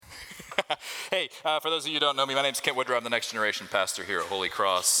Hey, for those of you who don't know me, my name's Kent Woodrow. I'm the Next Generation pastor here at Holy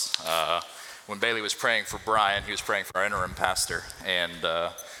Cross. When Bailey was praying for Brian, he was praying for our interim pastor, and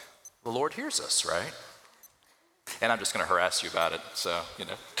the Lord hears us, right? And I'm just going to harass you about it, so, you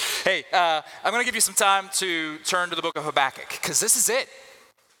know. Hey, I'm going to give you some time to turn to the book of Habakkuk, because this is it.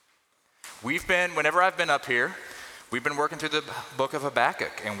 Whenever I've been up here, we've been working through the book of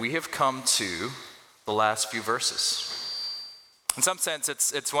Habakkuk, and we have come to the last few verses. In some sense,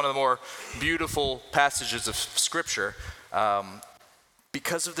 it's one of the more beautiful passages of Scripture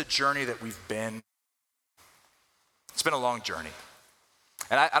because of the journey that we've been. It's been a long journey.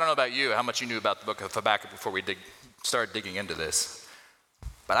 And I don't know about you, how much you knew about the book of Habakkuk before we started digging into this,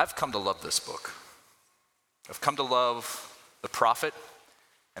 but I've come to love this book. I've come to love the prophet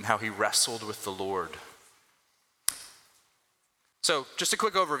and how he wrestled with the Lord. So just a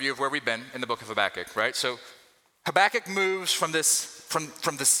quick overview of where we've been in the book of Habakkuk, right? So Habakkuk moves from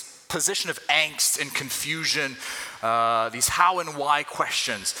this position of angst and confusion, these how and why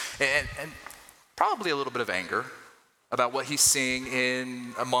questions, and probably a little bit of anger about what he's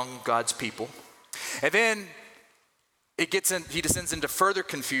seeing among God's people. And then he descends into further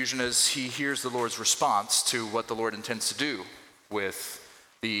confusion as he hears the Lord's response to what the Lord intends to do with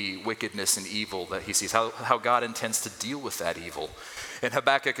the wickedness and evil that he sees, how God intends to deal with that evil. And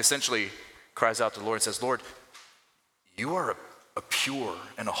Habakkuk essentially cries out to the Lord and says, Lord, you are a pure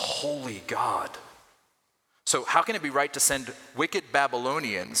and a holy God. So how can it be right to send wicked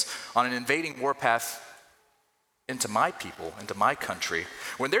Babylonians on an invading warpath into my people, into my country,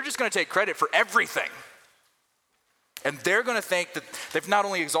 when they're just going to take credit for everything? And they're going to think that they've not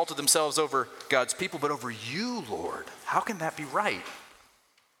only exalted themselves over God's people, but over you, Lord. How can that be right?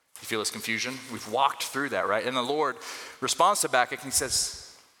 You feel this confusion? We've walked through that, right? And the Lord responds to Habakkuk and he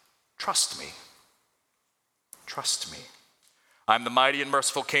says, trust me. Trust me. I'm the mighty and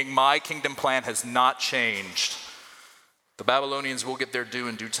merciful king. My kingdom plan has not changed. The Babylonians will get their due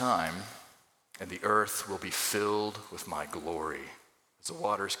in due time, and the earth will be filled with my glory as the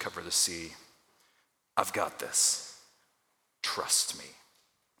waters cover the sea. I've got this. Trust me.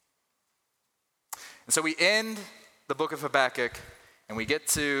 And so we end the book of Habakkuk, and we get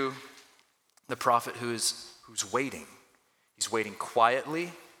to the prophet who's waiting. He's waiting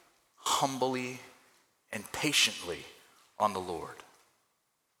quietly, humbly, and patiently on the Lord.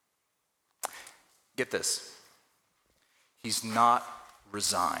 Get this. He's not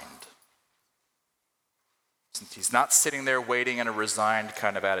resigned. He's not sitting there waiting in a resigned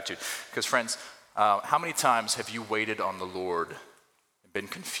kind of attitude. Because friends, how many times have you waited on the Lord and been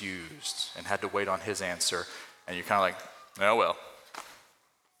confused and had to wait on his answer, and you're kind of like, oh well,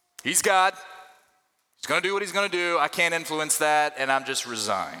 he's God. He's going to do what he's going to do. I can't influence that, and I'm just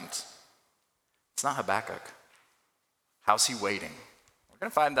resigned. It's not Habakkuk. How's he waiting? We're going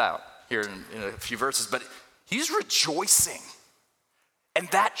to find out here in a few verses, but he's rejoicing. And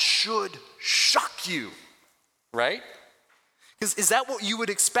that should shock you, right? Because is that what you would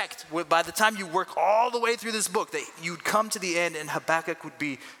expect by the time you work all the way through this book, that you'd come to the end and Habakkuk would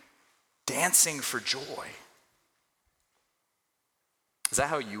be dancing for joy? Is that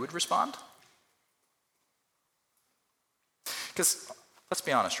how you would respond? Because let's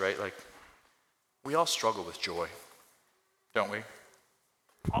be honest, right? Like, we all struggle with joy, don't we?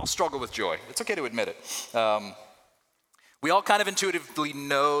 All struggle with joy. It's okay to admit it. We all kind of intuitively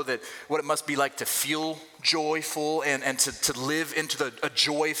know that what it must be like to feel joyful and to live into a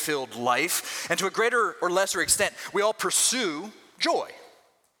joy-filled life. And to a greater or lesser extent, we all pursue joy,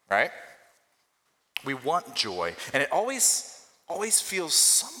 right? We want joy. And it always feels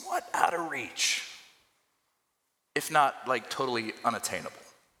somewhat out of reach, if not like totally unattainable.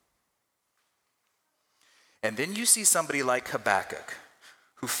 And then you see somebody like Habakkuk,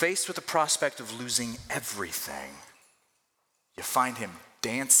 who faced with the prospect of losing everything, you find him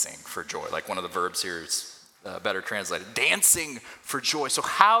dancing for joy. Like one of the verbs here is better translated, dancing for joy. So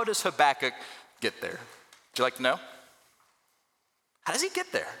how does Habakkuk get there? Would you like to know? How does he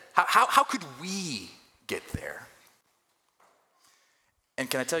get there? How could we get there? And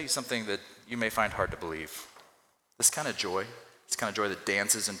can I tell you something that you may find hard to believe? This kind of joy that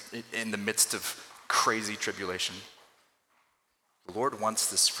dances in the midst of crazy tribulation, the Lord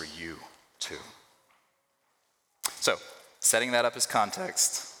wants this for you too. So, setting that up as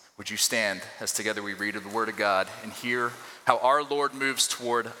context, would you stand as together we read of the Word of God and hear how our Lord moves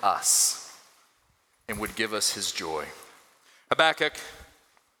toward us and would give us his joy. Habakkuk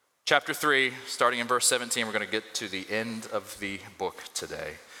chapter 3, starting in verse 17, we're going to get to the end of the book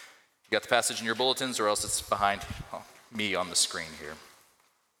today. You got the passage in your bulletins, or else it's behind me on the screen here.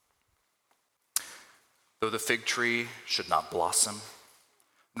 Though the fig tree should not blossom,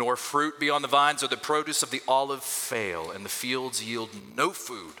 nor fruit be on the vines, or the produce of the olive fail, and the fields yield no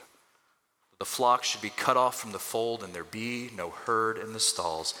food. The flock should be cut off from the fold, and there be no herd in the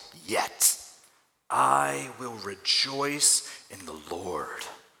stalls. Yet I will rejoice in the Lord.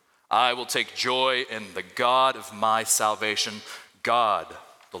 I will take joy in the God of my salvation. God,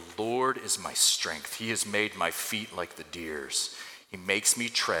 the Lord, is my strength. He has made my feet like the deer's. He makes me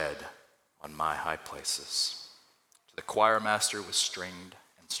tread on my high places. To the choir master with stringed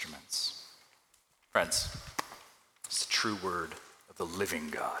instruments. Friends, it's the true word of the living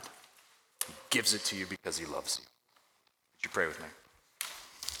God. He gives it to you because he loves you. Would you pray with me?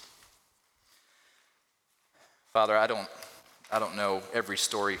 Father, I don't know every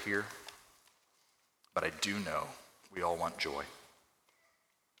story here, but I do know we all want joy.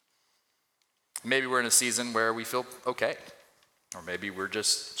 Maybe we're in a season where we feel okay, or maybe we're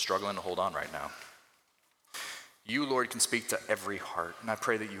just struggling to hold on right now. You, Lord, can speak to every heart, and I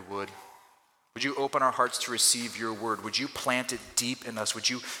pray that you would. Would you open our hearts to receive your word? Would you plant it deep in us? Would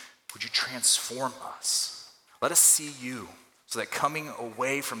you transform us? Let us see you so that coming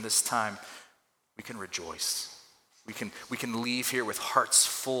away from this time, we can rejoice. We can leave here with hearts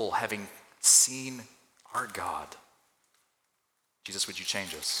full, having seen our God. Jesus, would you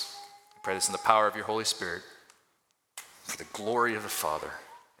change us? I pray this in the power of your Holy Spirit, for the glory of the Father,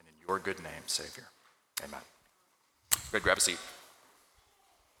 and in your good name, Savior. Amen. Good, grab a seat.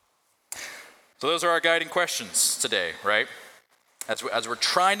 So those are our guiding questions today, right? As we're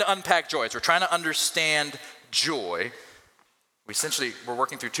trying to unpack joy, as we're trying to understand joy, we're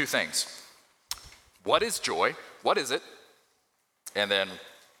working through two things. What is joy? What is it? And then,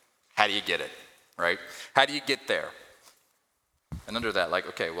 how do you get it, right? How do you get there? And under that,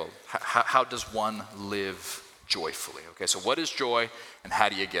 how does one live joyfully? Okay, so what is joy and how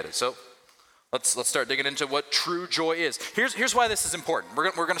do you get it? So let's start digging into what true joy is. Here's why this is important.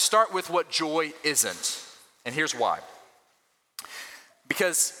 We're going to start with what joy isn't, and here's why.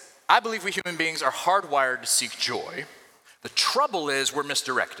 Because I believe we human beings are hardwired to seek joy. The trouble is we're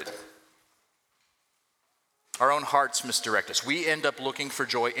misdirected. Our own hearts misdirect us. We end up looking for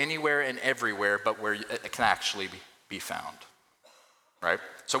joy anywhere and everywhere, but where it can actually be found, right?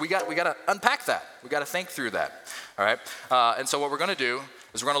 So we got to unpack that. We got to think through that, all right? And so what we're going to do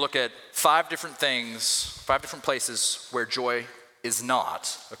is we're going to look at 5 different places where joy is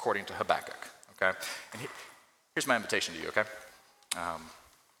not, according to Habakkuk, okay? And here's my invitation to you, okay?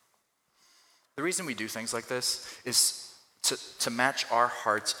 The reason we do things like this is to match our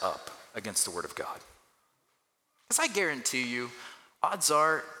hearts up against the Word of God. Because I guarantee you, odds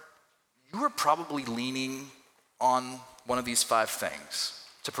are you are probably leaning on one of these 5 things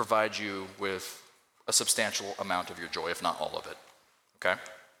to provide you with a substantial amount of your joy, if not all of it, okay?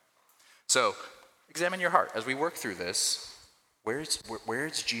 So examine your heart. As we work through this, where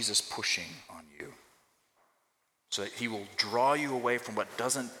is Jesus pushing on you? So that he will draw you away from what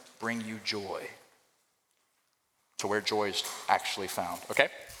doesn't bring you joy to where joy is actually found, okay?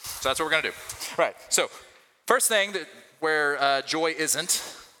 So that's what we're going to do. All right, so first thing where joy isn't,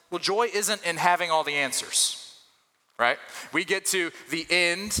 well, joy isn't in having all the answers, right? We get to the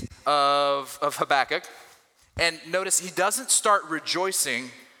end of Habakkuk, and notice he doesn't start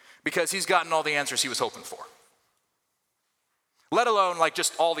rejoicing because he's gotten all the answers he was hoping for. Let alone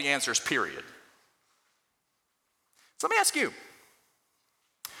just all the answers, period. So let me ask you,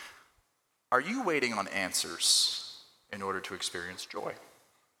 are you waiting on answers in order to experience joy?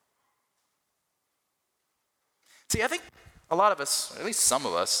 See, I think a lot of us, or at least some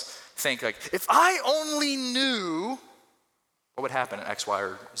of us, think if I only knew what would happen at X, Y,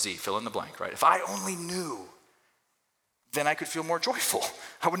 or Z, fill in the blank, right? If I only knew, then I could feel more joyful.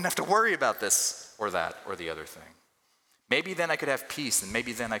 I wouldn't have to worry about this or that or the other thing. Maybe then I could have peace, and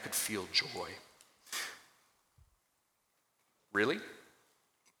maybe then I could feel joy. Really?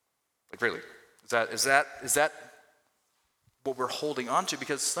 Really? Is that what we're holding on to?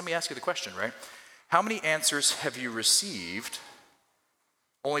 Because let me ask you the question, right? How many answers have you received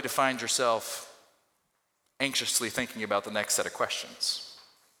only to find yourself anxiously thinking about the next set of questions?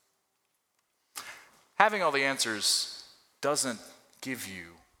 Having all the answers doesn't give you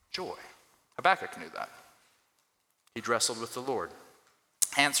joy. Habakkuk knew that. He wrestled with the Lord.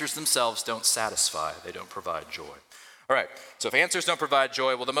 Answers themselves don't satisfy. They don't provide joy. All right, so if answers don't provide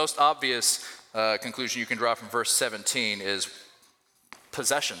joy, well, the most obvious conclusion you can draw from verse 17 is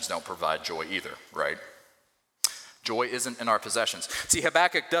possessions don't provide joy either, right? Joy isn't in our possessions. See,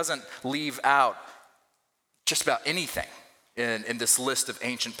 Habakkuk doesn't leave out just about anything in this list of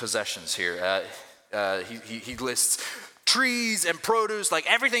ancient possessions here. He lists trees and produce,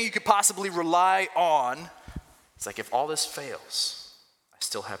 everything you could possibly rely on. It's if all this fails, I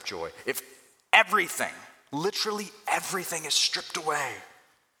still have joy. If everything, literally everything is stripped away,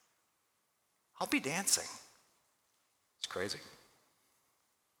 I'll be dancing. It's crazy.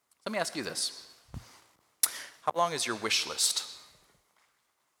 Let me ask you this. How long is your wish list?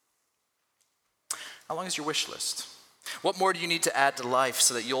 How long is your wish list? What more do you need to add to life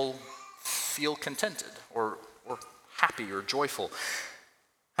so that you'll feel contented or happy or joyful?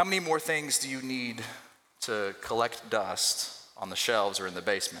 How many more things do you need to collect dust on the shelves or in the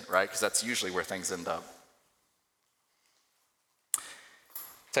basement, right? Because that's usually where things end up.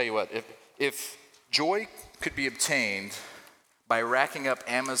 Tell you what, if joy could be obtained by racking up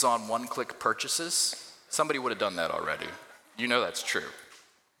Amazon one-click purchases, somebody would have done that already. You know that's true.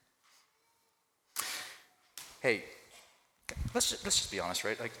 Hey, let's just be honest,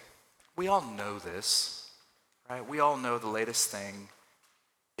 right? Like, we all know this, right? We all know the latest thing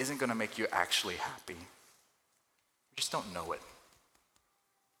isn't going to make you actually happy. We just don't know it.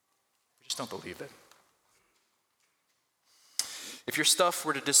 We just don't believe it. If your stuff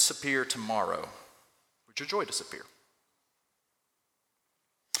were to disappear tomorrow, would your joy disappear?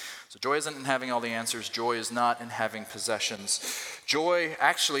 So joy isn't in having all the answers. Joy is not in having possessions. Joy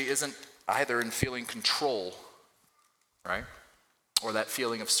actually isn't either in feeling control, right? Or that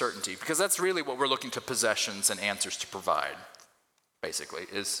feeling of certainty, because that's really what we're looking to possessions and answers to provide, basically,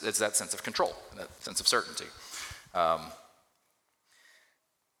 is that sense of control, that sense of certainty.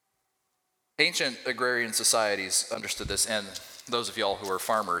 Ancient agrarian societies understood this, and those of y'all who are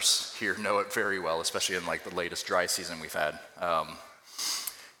farmers here know it very well, especially in like the latest dry season we've had.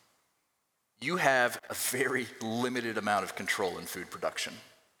 You have a very limited amount of control in food production.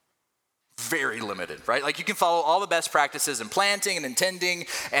 Very limited, right? Like you can follow all the best practices in planting and in tending,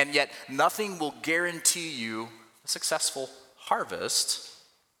 and yet nothing will guarantee you a successful harvest.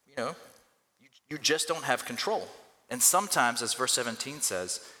 You know, you just don't have control. And sometimes, as verse 17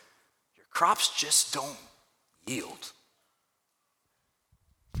 says, your crops just don't yield.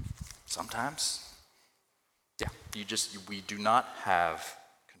 Sometimes, we do not have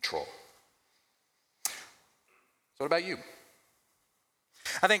control. So what about you?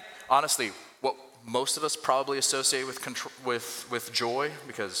 I think, honestly, what most of us probably associate with joy,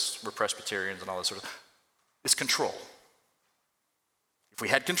 because we're Presbyterians and all this sort of, is control. If we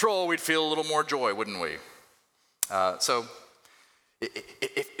had control, we'd feel a little more joy, wouldn't we? So,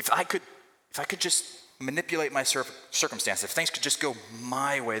 if I could just manipulate my circumstances, if things could just go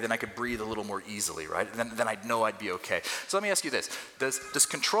my way, then I could breathe a little more easily, right? Then I'd know I'd be okay. So let me ask you this: Does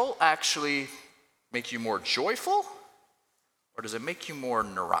control actually make you more joyful? Or does it make you more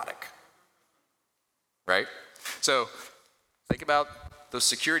neurotic? Right? So think about those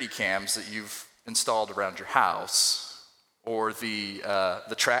security cams that you've installed around your house, or the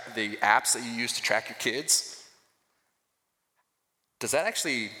apps that you use to track your kids. Does that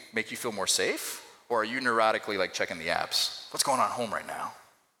actually make you feel more safe? Or are you neurotically like checking the apps? What's going on at home right now?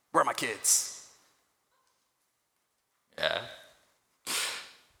 Where are my kids? Yeah.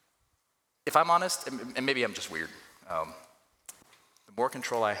 If I'm honest, and maybe I'm just weird, the more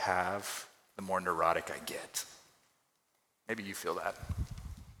control I have, the more neurotic I get. Maybe you feel that.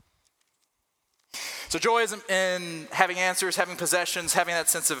 So joy isn't in having answers, having possessions, having that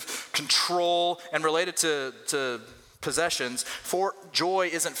sense of control, and related to possessions. For joy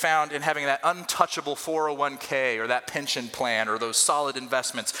isn't found in having that untouchable 401k or that pension plan or those solid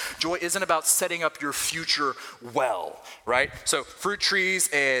investments. Joy isn't about setting up your future well, right? So fruit trees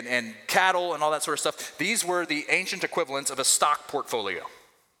and cattle and all that sort of stuff, these were the ancient equivalents of a stock portfolio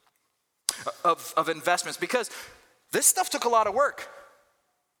of investments, because this stuff took a lot of work.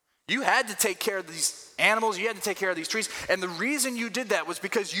 You had to take care of these animals, you had to take care of these trees, and the reason you did that was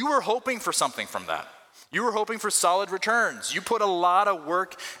because you were hoping for something from that. You were hoping for solid returns. You put a lot of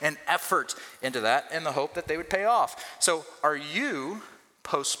work and effort into that in the hope that they would pay off. So are you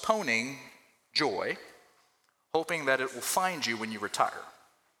postponing joy, hoping that it will find you when you retire?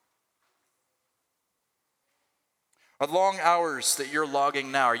 Are the long hours that you're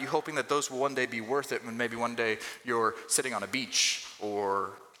logging now, are you hoping that those will one day be worth it when maybe one day you're sitting on a beach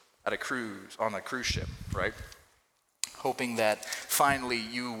or at a cruise, on a cruise ship, right? Hoping that finally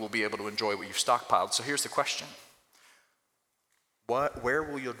you will be able to enjoy what you've stockpiled. So here's the question. Where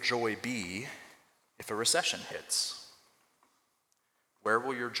will your joy be if a recession hits? Where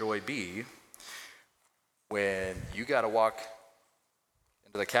will your joy be when you got to walk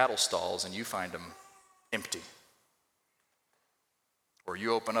into the cattle stalls and you find them empty? Or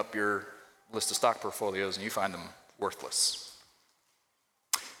you open up your list of stock portfolios and you find them worthless?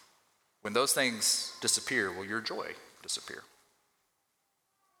 When those things disappear, will your joy disappear?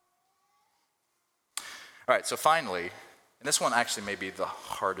 All right, so finally, And this one actually may be the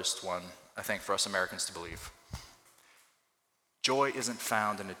hardest one, I think, for us Americans to believe. Joy isn't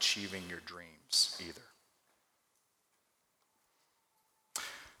found in achieving your dreams either.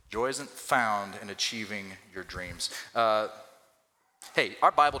 Joy isn't found in achieving your dreams. Hey,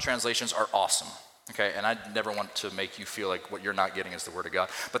 our Bible translations are awesome, okay? And I never want to make you feel like what you're not getting is the Word of God.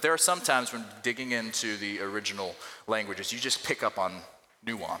 But there are some times when digging into the original languages, you just pick up on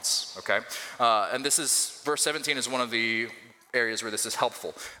nuance, okay? And this is, verse 17 is one of the areas where this is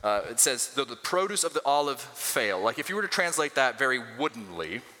helpful. It says, though the produce of the olive fail. Like if you were to translate that very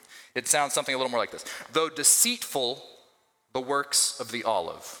woodenly, it sounds something a little more like this. Though deceitful, the works of the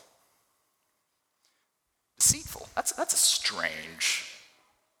olive. Deceitful, that's a strange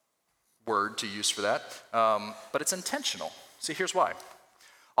word to use for that, but it's intentional. See, here's why.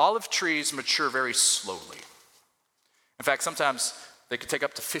 Olive trees mature very slowly. In fact, sometimes they could take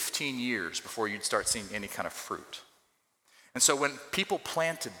up to 15 years before you'd start seeing any kind of fruit. And so when people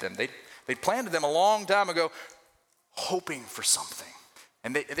planted them, they planted them a long time ago, hoping for something.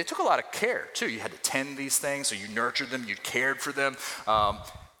 And they took a lot of care, too. You had to tend these things, so you nurtured them, you cared for them,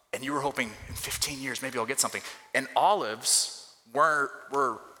 and you were hoping in 15 years maybe I'll get something. And olives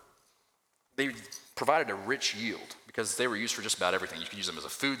they provided a rich yield because they were used for just about everything. You could use them as a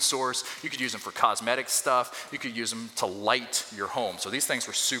food source. You could use them for cosmetic stuff. You could use them to light your home. So these things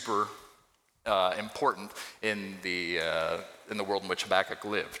were super important in the world in which Habakkuk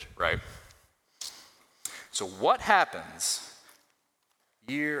lived, right? So what happens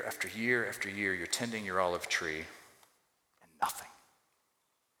year after year after year? You're tending your olive tree and nothing.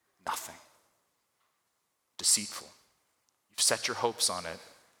 Deceitful. You've set your hopes on it and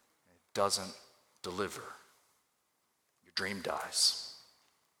it doesn't deliver. Your dream dies.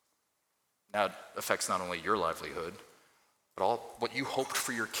 Now it affects not only your livelihood, but all what you hoped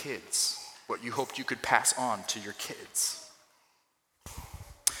for your kids, what you hoped you could pass on to your kids.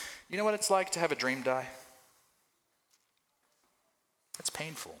 You know what it's like to have a dream die? It's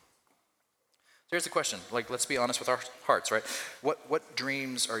painful. Here's the question, let's be honest with our hearts, right? What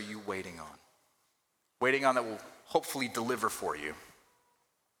dreams are you waiting on? Waiting on that will hopefully deliver for you.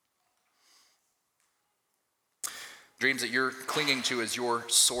 Dreams that you're clinging to as your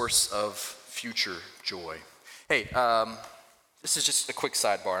source of future joy. Hey, this is just a quick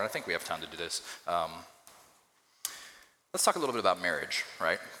sidebar, and I think we have time to do this. Let's talk a little bit about marriage,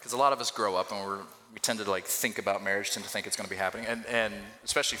 right? Because a lot of us grow up and we tend to think about marriage, tend to think it's going to be happening, and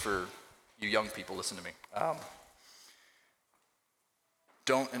especially for you young people, listen to me.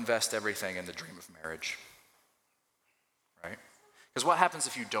 Don't invest everything in the dream of marriage, right? Because what happens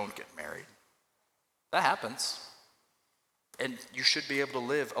if you don't get married? That happens. And you should be able to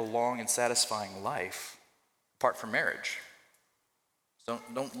live a long and satisfying life apart from marriage. So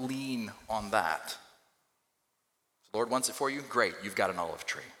don't lean on that. If the Lord wants it for you, great, you've got an olive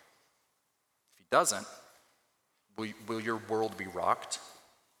tree. If he doesn't, will your world be rocked?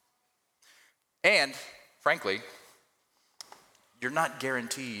 And, frankly, you're not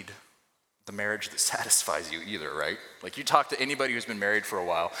guaranteed the marriage that satisfies you either, right? You talk to anybody who's been married for a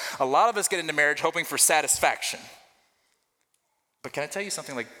while. A lot of us get into marriage hoping for satisfaction. But can I tell you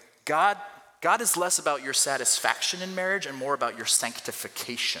something? God is less about your satisfaction in marriage and more about your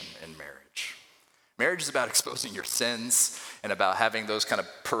sanctification in marriage. Marriage is about exposing your sins and about having those kind of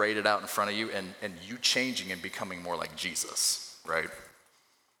paraded out in front of you and you changing and becoming more like Jesus, right?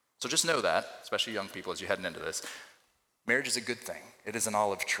 So just know that, especially young people as you're heading into this, marriage is a good thing. It is an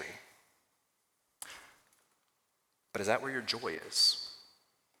olive tree. But is that where your joy is?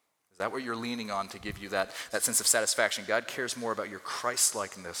 Is that what you're leaning on to give you that sense of satisfaction? God cares more about your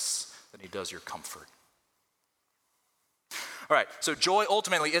Christ-likeness than he does your comfort. All right, so joy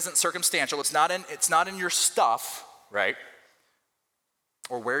ultimately isn't circumstantial. It's not in your stuff, right?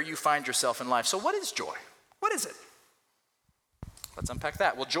 Or where you find yourself in life. So what is joy? What is it? Let's unpack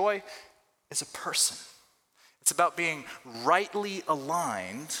that. Well, joy is a person. It's about being rightly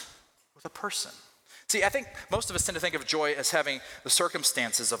aligned with a person. See, I think most of us tend to think of joy as having the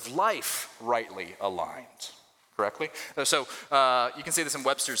circumstances of life rightly aligned, correctly? So you can see this in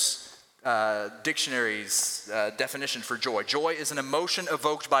Webster's dictionary's definition for joy. Joy is an emotion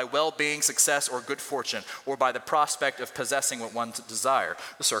evoked by well-being, success, or good fortune, or by the prospect of possessing what one desires.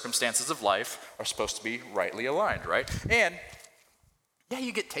 The circumstances of life are supposed to be rightly aligned, right? And yeah,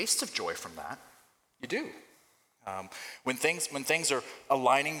 you get tastes of joy from that. You do. When things are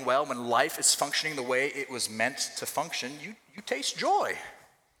aligning well, when life is functioning the way it was meant to function, you taste joy.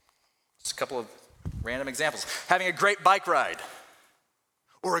 Just a couple of random examples. Having a great bike ride,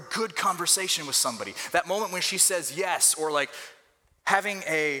 or a good conversation with somebody. That moment when she says yes, or having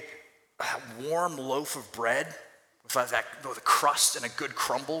a warm loaf of bread with a crust and a good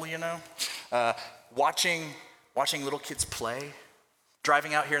crumble, watching little kids play,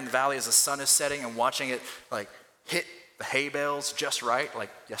 driving out here in the valley as the sun is setting and watching it like hit the hay bales just right, like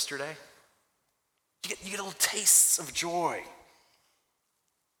yesterday. You get little tastes of joy.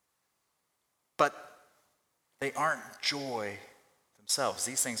 But they aren't joy themselves.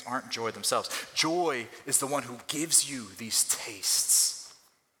 These things aren't joy themselves. Joy is the one who gives you these tastes.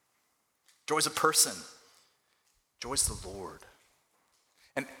 Joy is a person. Joy is the Lord.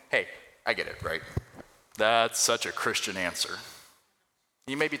 And hey, I get it, right? That's such a Christian answer.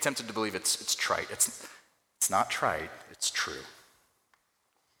 You may be tempted to believe it's trite. It's not trite, it's true.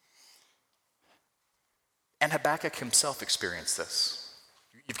 And Habakkuk himself experienced this.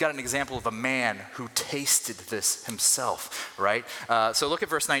 You've got an example of a man who tasted this himself, right? So look at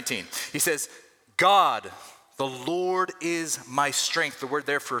verse 19. He says, God, the Lord is my strength. The word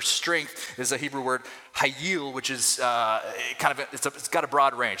there for strength is a Hebrew word, hayil, which is it's got a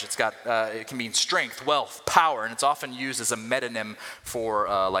broad range. It can mean strength, wealth, power, and it's often used as a metonym for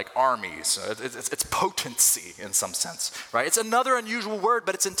like armies. It's potency in some sense, right? It's another unusual word,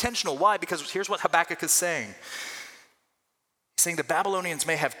 but it's intentional. Why? Because here's what Habakkuk is saying. He's saying the Babylonians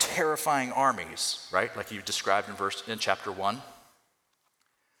may have terrifying armies, right? Like you described in chapter 1.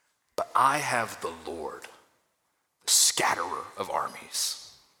 But I have the Lord, the scatterer of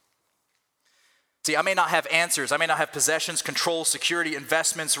armies. See, I may not have answers. I may not have possessions, control, security,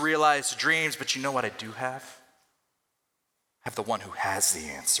 investments, realized dreams, but you know what I do have? I have the one who has the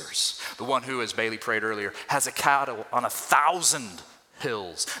answers. The one who, as Bailey prayed earlier, has a cattle on 1,000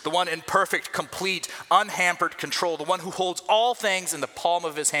 hills. The one in perfect, complete, unhampered control. The one who holds all things in the palm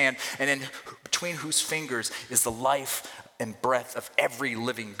of his hand and in between whose fingers is the life and breath of every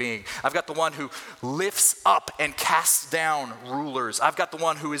living being. I've got the one who lifts up and casts down rulers. I've got the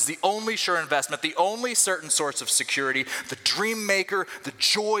one who is the only sure investment, the only certain source of security, the dream maker, the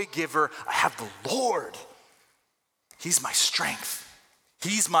joy giver. I have the Lord. He's my strength.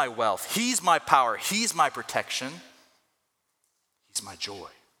 He's my wealth. He's my power. He's my protection. He's my joy.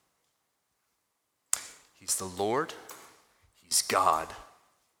 He's the Lord. He's God.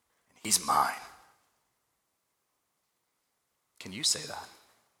 And he's mine. Can you say that?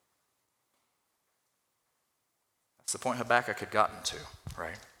 That's the point Habakkuk had gotten to,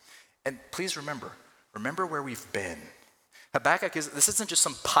 right? And please remember where we've been. Habakkuk this isn't just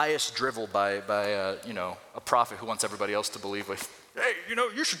some pious drivel by a prophet who wants everybody else to believe, like, hey,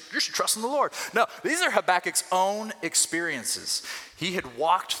 you should trust in the Lord. No, these are Habakkuk's own experiences. He had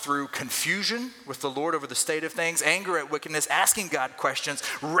walked through confusion with the Lord over the state of things, anger at wickedness, asking God questions,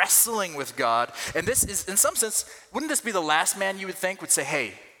 wrestling with God. And this is, in some sense, wouldn't this be the last man you would think would say,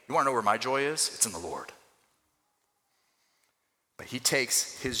 hey, you want to know where my joy is? It's in the Lord. But he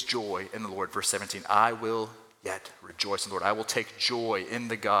takes his joy in the Lord. Verse 17, I will yet rejoice in the Lord. I will take joy in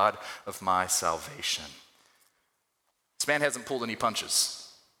the God of my salvation. This man hasn't pulled any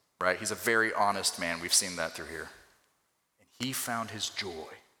punches, right? He's a very honest man. We've seen that through here. And he found his joy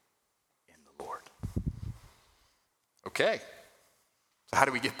in the Lord. Okay. So how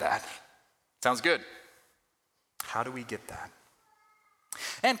do we get that? Sounds good. How do we get that?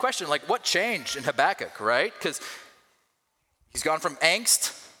 And question, like, what changed in Habakkuk, right? Because he's gone from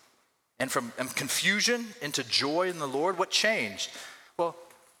angst and from confusion into joy in the Lord. What changed? Well,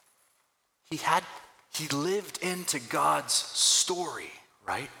 he lived into God's story,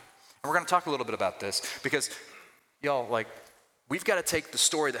 right? And we're going to talk a little bit about this because, y'all, like, we've got to take the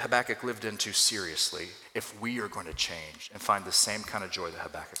story that Habakkuk lived into seriously if we are going to change and find the same kind of joy that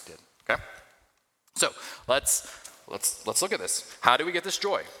Habakkuk did, okay? So let's look at this. How do we get this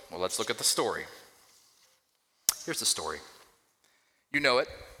joy? Well, let's look at the story. Here's the story. You know it.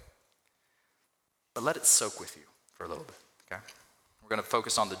 But let it soak with you for a little bit, okay? We're going to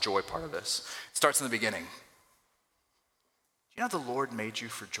focus on the joy part of this. It starts in the beginning. You know the Lord made you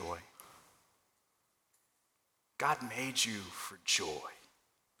for joy? God made you for joy.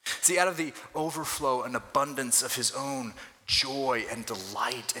 See, out of the overflow and abundance of his own joy and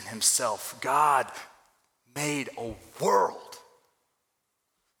delight in himself, God made a world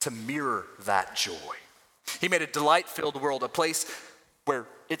to mirror that joy. He made a delight-filled world, a place where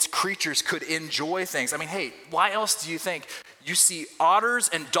its creatures could enjoy things. I mean, hey, why else do you think you see otters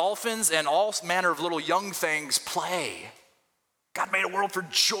and dolphins and all manner of little young things play? God made a world for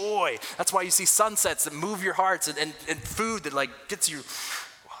joy. That's why you see sunsets that move your hearts and food that like gets you,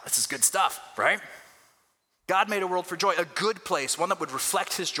 wow, this is good stuff, right? God made a world for joy, a good place, one that would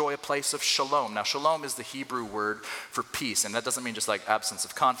reflect his joy, a place of shalom. Now, shalom is the Hebrew word for peace, and that doesn't mean just like absence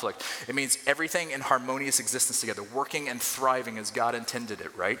of conflict. It means everything in harmonious existence together, working and thriving as God intended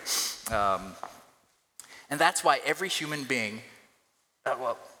it, right? And that's why every human being,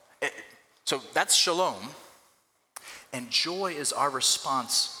 so that's shalom. And joy is our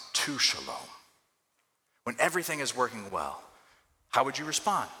response to shalom. When everything is working well, how would you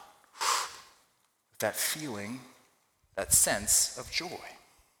respond? With that feeling, that sense of joy.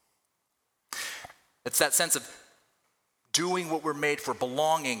 It's that sense of doing what we're made for,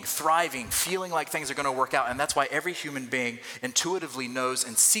 belonging, thriving, feeling like things are going to work out. And that's why every human being intuitively knows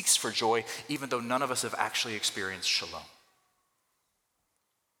and seeks for joy, even though none of us have actually experienced shalom.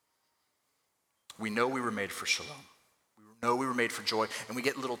 We know we were made for shalom. We know we were made for joy, and we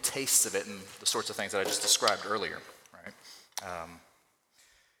get little tastes of it in the sorts of things that I just described earlier, right?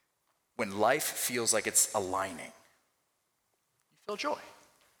 When life feels like it's aligning, you feel joy.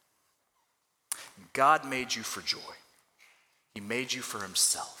 God made you for joy. He made you for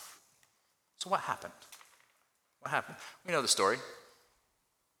himself. So what happened? What happened? We know the story.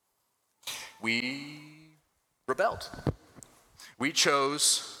 We rebelled. We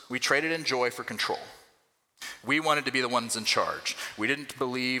traded in joy for control. We wanted to be the ones in charge. We didn't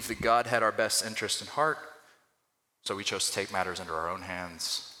believe that God had our best interest in heart, so we chose to take matters into our own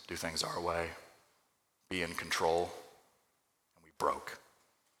hands, do things our way, be in control, and we broke.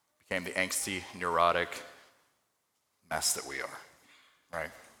 Became the angsty, neurotic mess that we are,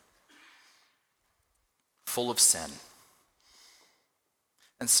 right? Full of sin.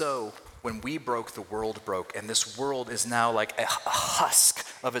 And so, when we broke, the world broke, and this world is now like a husk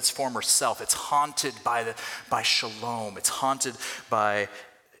of its former self. It's haunted by shalom. It's haunted by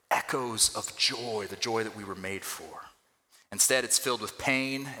echoes of joy, the joy that we were made for. Instead, it's filled with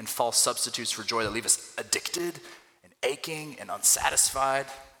pain and false substitutes for joy that leave us addicted and aching and unsatisfied,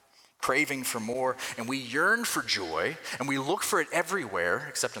 craving for more, and we yearn for joy, and we look for it everywhere,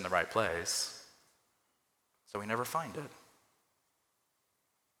 except in the right place, so we never find it.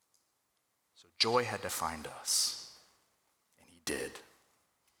 So joy had to find us, and he did.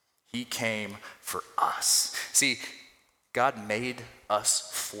 He came for us. See, God made us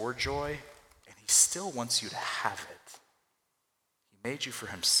for joy, and he still wants you to have it. He made you for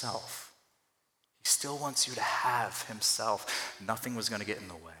himself. He still wants you to have himself. Nothing was going to get in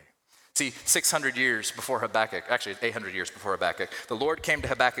the way. See, 600 years before Habakkuk, actually 800 years before Habakkuk, the Lord came to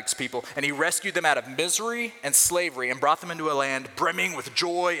Habakkuk's people and he rescued them out of misery and slavery and brought them into a land brimming with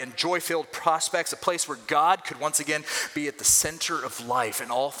joy and joy-filled prospects, a place where God could once again be at the center of life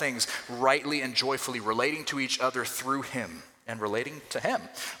and all things rightly and joyfully relating to each other through him and relating to him,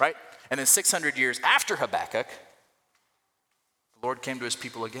 right? And then 600 years after Habakkuk, the Lord came to his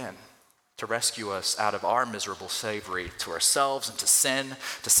people again to rescue us out of our miserable slavery to ourselves and to sin,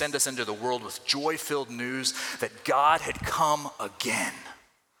 to send us into the world with joy-filled news that God had come again,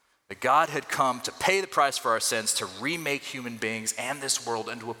 that God had come to pay the price for our sins, to remake human beings and this world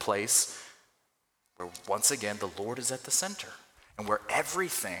into a place where once again the Lord is at the center and where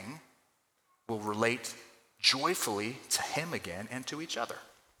everything will relate joyfully to him again and to each other.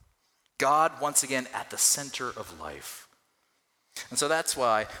 God once again at the center of life. And so that's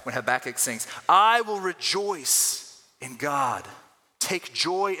why when Habakkuk sings, I will rejoice in God, take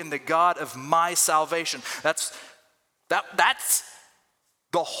joy in the God of my salvation. That's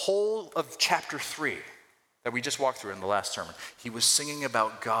the whole of chapter 3 that we just walked through in the last sermon. He was singing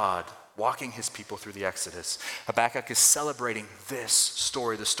about God walking his people through the Exodus. Habakkuk is celebrating this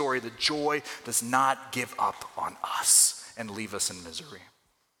story, the story that joy does not give up on us and leave us in misery.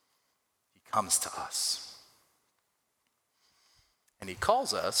 He comes to us. And he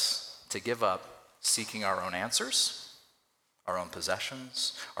calls us to give up seeking our own answers, our own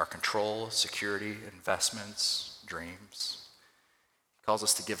possessions, our control, security, investments, dreams. He calls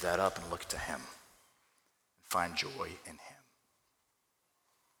us to give that up and look to him and find joy in him.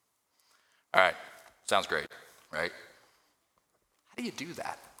 All right, sounds great, right? How do you do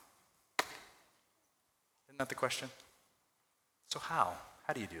that? Isn't that the question? So how?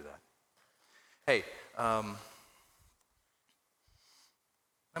 How do you do that? Hey,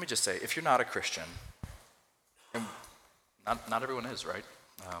 let me just say, if you're not a Christian, and not everyone is, right?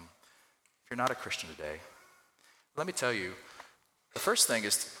 If you're not a Christian today, let me tell you, the first thing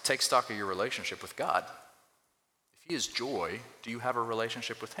is to take stock of your relationship with God. If he is joy, do you have a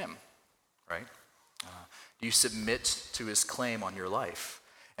relationship with him, right? Do you submit to his claim on your life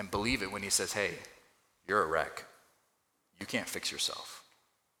and believe it when he says, hey, you're a wreck. You can't fix yourself.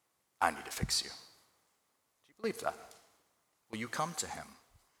 I need to fix you. Do you believe that? Will you come to him?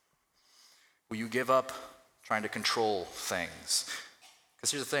 Will you give up trying to control things?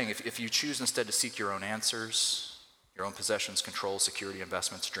 Because here's the thing, if you choose instead to seek your own answers, your own possessions, control, security,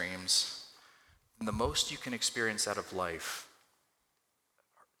 investments, dreams, then the most you can experience out of life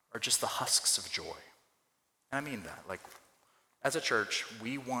are just the husks of joy. And I mean that. Like, as a church,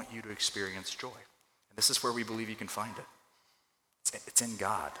 we want you to experience joy. And this is where we believe you can find it. It's in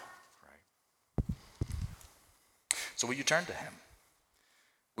God, right? So will you turn to him?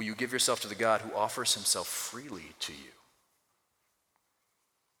 Will you give yourself to the God who offers himself freely to you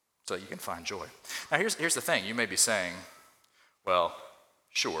so that you can find joy? Now, here's the thing. You may be saying, well,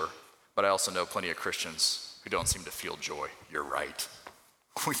 sure, but I also know plenty of Christians who don't seem to feel joy. You're right.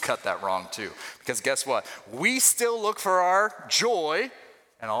 We've got that wrong too. Because guess what? We still look for our joy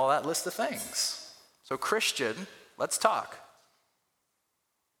and all that list of things. So Christian, let's talk.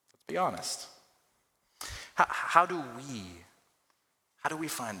 Let's be honest. How do we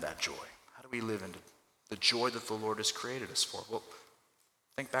find that joy? How do we live into the joy that the Lord has created us for? Well,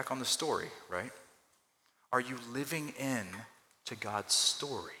 think back on the story, right? Are you living in to God's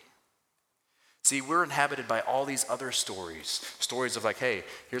story? See, we're inhabited by all these other stories of like, hey,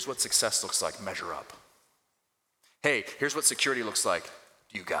 here's what success looks like, measure up. Hey, here's what security looks like,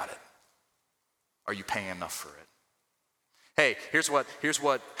 you got it. Are you paying enough for it? Hey, here's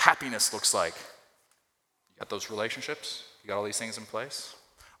what happiness looks like. You got those relationships? You got all these things in place?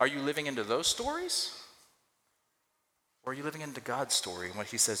 Are you living into those stories? Or are you living into God's story and what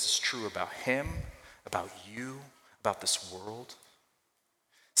he says is true about him, about you, about this world?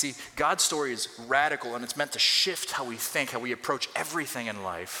 See, God's story is radical and it's meant to shift how we think, how we approach everything in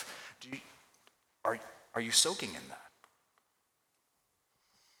life. Are you soaking in that?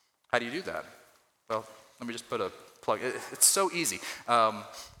 How do you do that? Well, let me just put a plug. It's so easy. And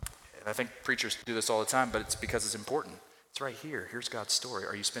I think preachers do this all the time, but it's because it's important. It's right here. Here's God's story.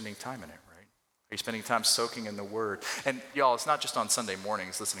 Are you spending time in it, right? Are you spending time soaking in the Word? And y'all, it's not just on Sunday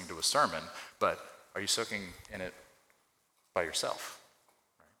mornings listening to a sermon, but are you soaking in it by yourself?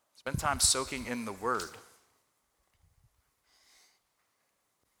 Spend time soaking in the Word.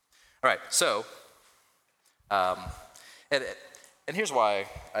 All right, so, and here's why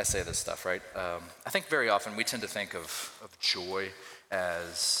I say this stuff, right? I think very often we tend to think of joy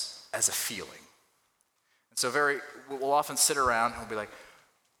as a feeling. And so we'll often sit around and we'll be like,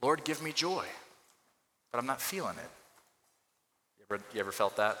 Lord, give me joy, but I'm not feeling it. You ever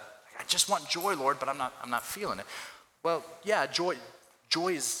felt that? I just want joy, Lord, but I'm not feeling it. Well, yeah, joy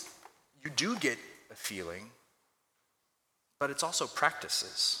is, you do get a feeling, but it's also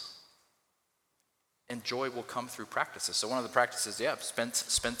practices. And joy will come through practices. So one of the practices,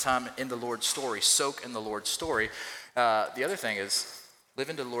 spend time in the Lord's story, soak in the Lord's story. The other thing is live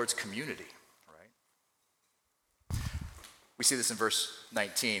into the Lord's community, right? We see this in verse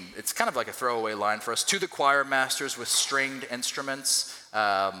 19. It's kind of like a throwaway line for us. To the choir masters with stringed instruments.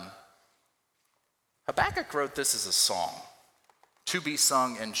 Habakkuk wrote this as a song to be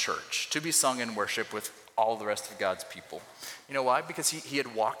sung in church, to be sung in worship with all the rest of God's people. You know why? Because he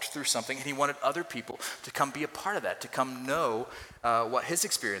had walked through something and he wanted other people to come be a part of that, to come know what his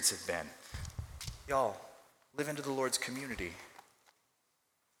experience had been. Y'all, live into the Lord's community.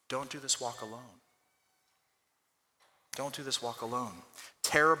 Don't do this walk alone. Don't do this walk alone.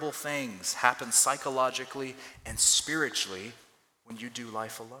 Terrible things happen psychologically and spiritually when you do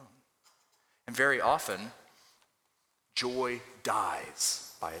life alone. And very often, joy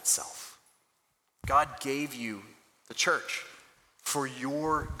dies by itself. God gave you the church for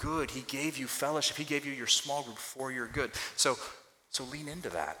your good. He gave you fellowship. He gave you your small group for your good. So lean into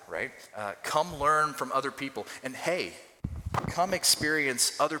that, right? Come learn from other people. And hey, come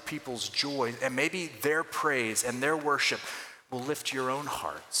experience other people's joy. And maybe their praise and their worship will lift your own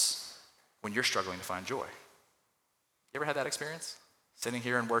hearts when you're struggling to find joy. You ever had that experience? Sitting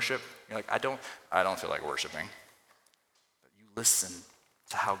here in worship, you're like, I don't feel like worshiping. Listen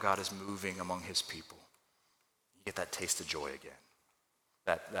to how God is moving among his people. You get that taste of joy again,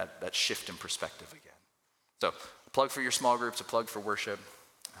 that shift in perspective again. So a plug for your small groups, a plug for worship.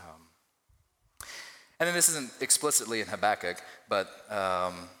 And then this isn't explicitly in Habakkuk, but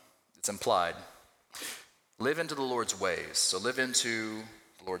it's implied. Live into the Lord's ways. So live into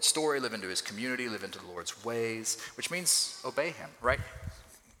the Lord's story, live into his community, live into the Lord's ways, which means obey him, right?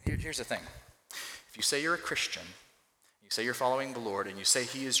 Here's the thing. If you say you're a Christian, you say you're following the Lord, and you say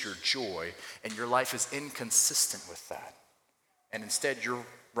he is your joy, and your life is inconsistent with that, and instead you're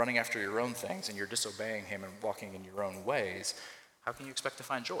running after your own things, and you're disobeying him and walking in your own ways, how can you expect to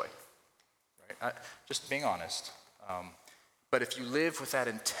find joy? Right? Just being honest. But if you live with that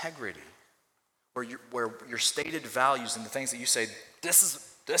integrity, where your stated values and the things that you say,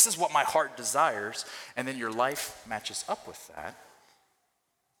 this is what my heart desires, and then your life matches up with that,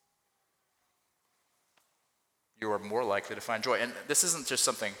 you are more likely to find joy. And this isn't just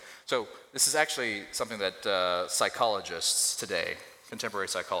something, so this is actually something that psychologists today, contemporary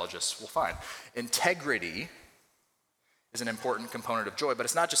psychologists, will find. Integrity is an important component of joy. But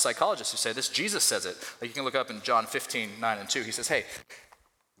it's not just psychologists who say this. Jesus says it. Like you can look up in John 15:9-2. He says, hey,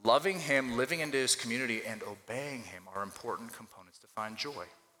 loving him, living into his community, and obeying him are important components to find joy.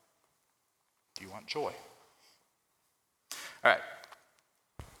 Do you want joy? All right.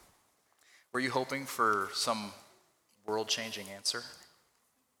 Were you hoping for some world-changing answer?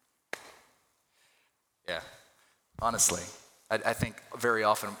 Yeah. Honestly, I think very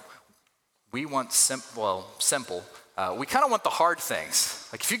often we want simple. We kind of want the hard things.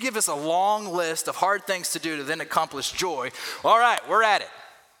 Like if you give us a long list of hard things to do to then accomplish joy, all right, we're at it.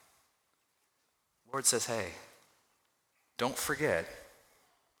 The Lord says, hey, don't forget,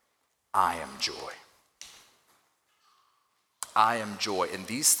 I am joy. I am joy. And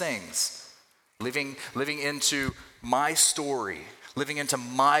these things, living into my story, living into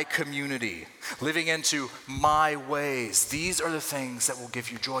my community, living into my ways, these are the things that will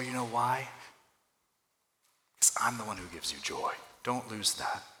give you joy. You know why? Because I'm the one who gives you joy. Don't lose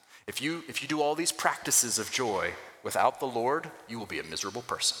that. If you do all these practices of joy without the Lord, you will be a miserable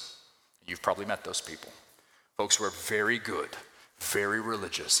person. You've probably met those people. Folks who are very good, very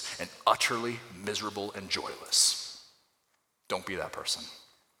religious, and utterly miserable and joyless. Don't be that person.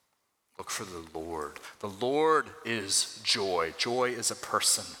 Look for the Lord. The Lord is joy. Joy is a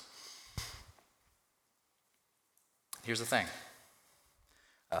person. Here's the thing.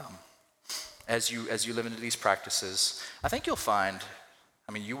 As you live into these practices, I think you will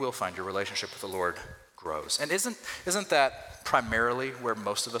find your relationship with the Lord grows. And isn't that primarily where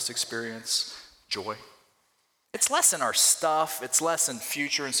most of us experience joy? It's less in our stuff, it's less in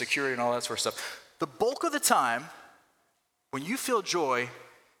future and security and all that sort of stuff. The bulk of the time, when you feel joy,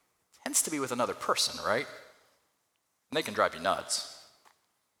 tends to be with another person, right? And they can drive you nuts.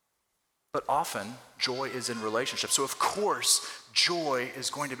 But often, joy is in relationship. So of course, joy is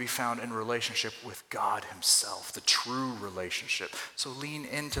going to be found in relationship with God himself, the true relationship. So lean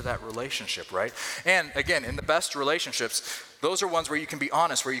into that relationship, right? And again, in the best relationships, those are ones where you can be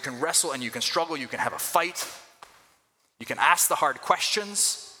honest, where you can wrestle and you can struggle, you can have a fight, you can ask the hard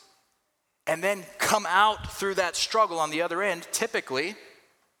questions, and then come out through that struggle on the other end, typically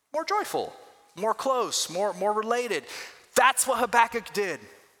more joyful, more close, more related. That's what Habakkuk did.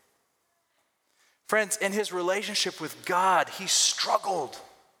 Friends, in his relationship with God, he struggled.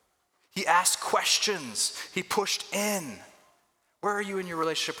 He asked questions. He pushed in. Where are you in your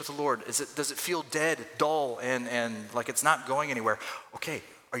relationship with the Lord? Does it feel dead, dull, and like it's not going anywhere? Okay,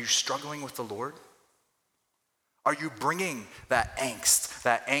 are you struggling with the Lord? Are you bringing that angst,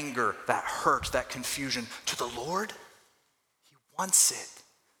 that anger, that hurt, that confusion to the Lord? He wants it.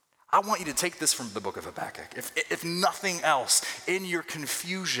 I want you to take this from the book of Habakkuk. If nothing else, in your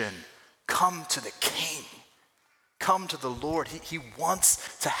confusion, come to the King. Come to the Lord. He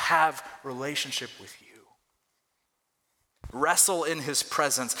wants to have relationship with you. Wrestle in his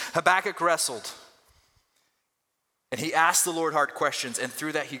presence. Habakkuk wrestled. And he asked the Lord hard questions, and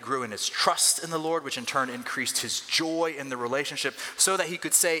through that he grew in his trust in the Lord, which in turn increased his joy in the relationship, so that he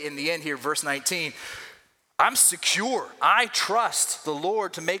could say in the end here, verse 19, I'm secure. I trust the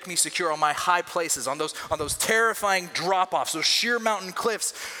Lord to make me secure on my high places, on those terrifying drop-offs, those sheer mountain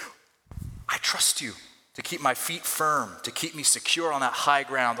cliffs. I trust you to keep my feet firm, to keep me secure on that high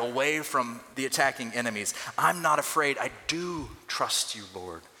ground, away from the attacking enemies. I'm not afraid. I do trust you,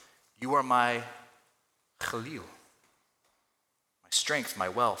 Lord. You are my Khalil, my strength, my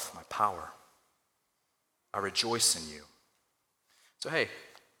wealth, my power. I rejoice in you. So hey,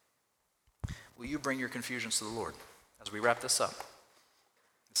 will you bring your confusions to the Lord as we wrap this up,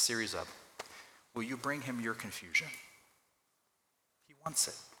 this series up? Will you bring him your confusion? He wants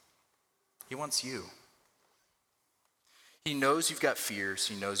it. He wants you. He knows you've got fears.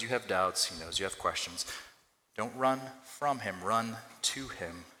 He knows you have doubts. He knows you have questions. Don't run from him. Run to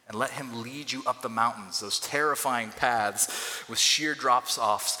him and let him lead you up the mountains, those terrifying paths with sheer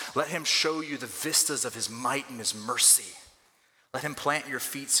drops-offs. Let him show you the vistas of his might and his mercy. Let him plant your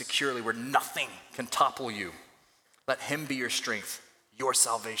feet securely where nothing can topple you. Let him be your strength, your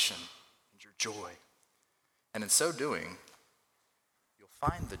salvation, and your joy. And in so doing, you'll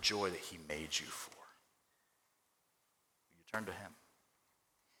find the joy that he made you for. Will you turn to him?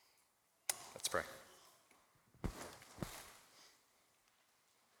 Let's pray.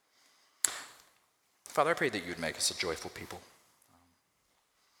 Father, I pray that you would make us a joyful people.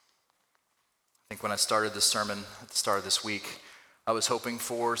 I think when I started this sermon at the start of this week, I was hoping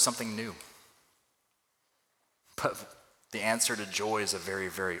for something new. But the answer to joy is a very,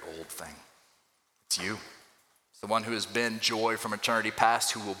 very old thing. It's you. It's the one who has been joy from eternity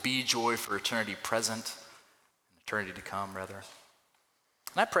past, who will be joy for eternity present, and eternity to come, rather.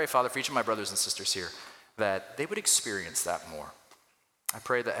 And I pray, Father, for each of my brothers and sisters here, that they would experience that more. I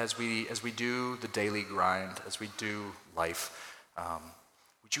pray that as we do the daily grind, as we do life,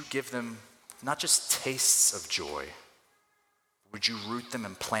 would you give them not just tastes of joy, would you root them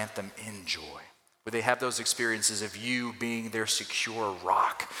and plant them in joy? Would they have those experiences of you being their secure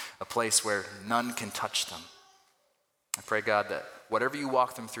rock, a place where none can touch them? I pray, God, that whatever you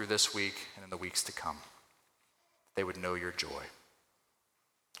walk them through this week and in the weeks to come, they would know your joy.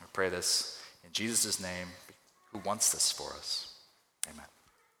 I pray this in Jesus' name, who wants this for us. Amen.